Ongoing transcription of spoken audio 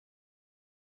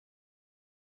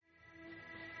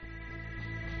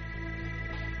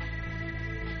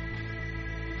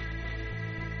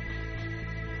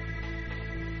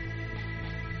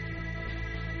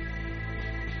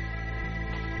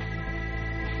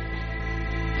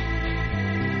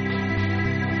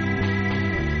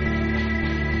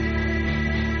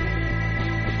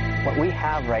we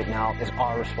have right now is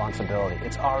our responsibility.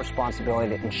 It's our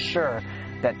responsibility to ensure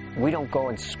that we don't go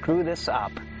and screw this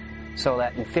up so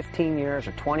that in 15 years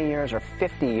or 20 years or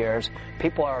 50 years,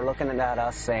 people are looking at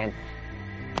us saying,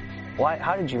 "Why?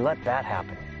 How did you let that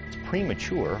happen?" It's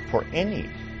premature for any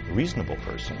reasonable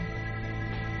person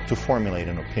to formulate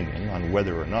an opinion on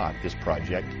whether or not this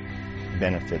project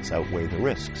benefits outweigh the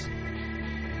risks.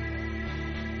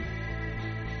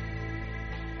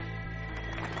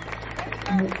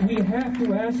 We have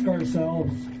to ask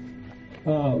ourselves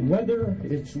whether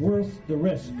it's worth the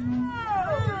risk.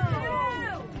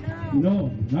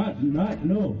 No, not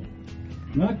no.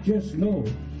 Not just no,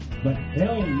 but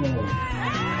hell no.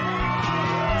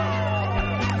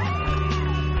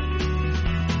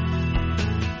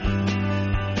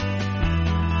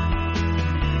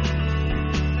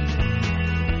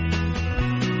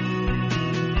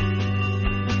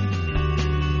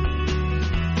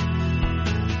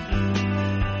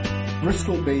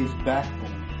 Bristol Bay's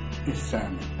backbone is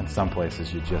salmon. In some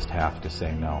places you just have to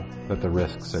say no, that the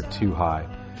risks are too high,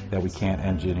 that we can't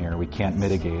engineer, we can't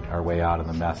mitigate our way out of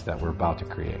the mess that we're about to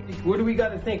create. What do we got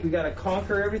to think? We got to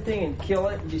conquer everything and kill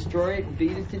it and destroy it and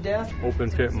beat it to death?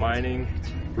 Open pit mining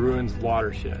ruins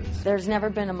watersheds. There's never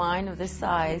been a mine of this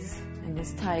size and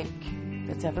this type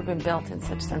that's ever been built in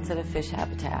such sensitive fish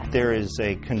habitat. There is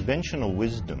a conventional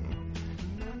wisdom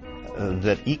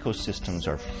that ecosystems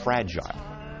are fragile.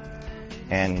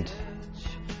 And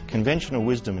conventional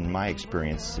wisdom, in my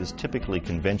experience, is typically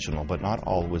conventional, but not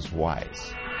always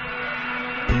wise.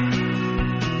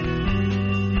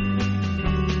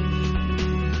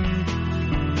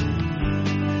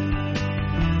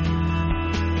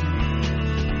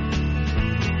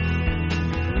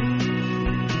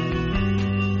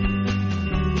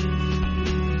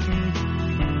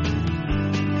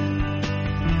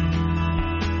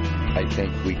 I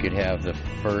think we could have the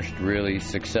first really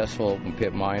successful open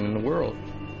pit mine in the world.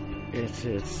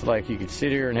 It's like you could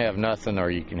sit here and have nothing,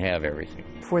 or you can have everything.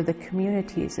 For the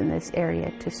communities in this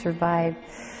area to survive,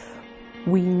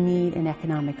 we need an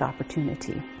economic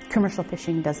opportunity. Commercial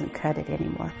fishing doesn't cut it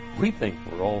anymore. We think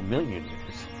we're all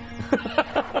millionaires.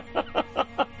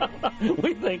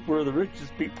 We think we're the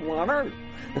richest people on earth.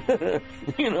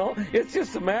 You know, it's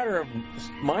just a matter of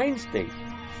mind state.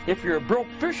 If you're a broke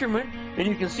fisherman and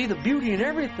you can see the beauty in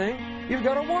everything, you've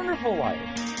got a wonderful life.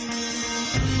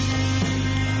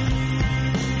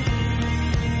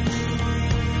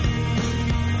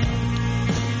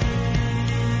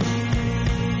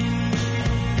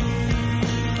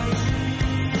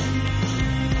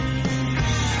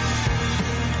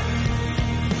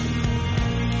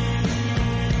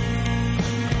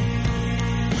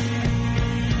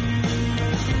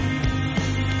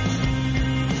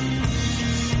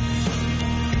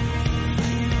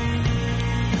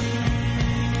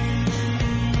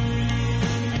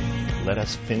 Let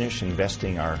us finish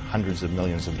investing our hundreds of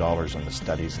millions of dollars on the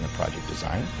studies and the project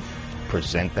design,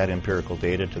 present that empirical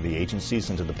data to the agencies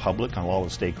and to the public and all the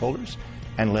stakeholders,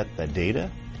 and let the data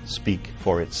speak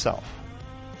for itself.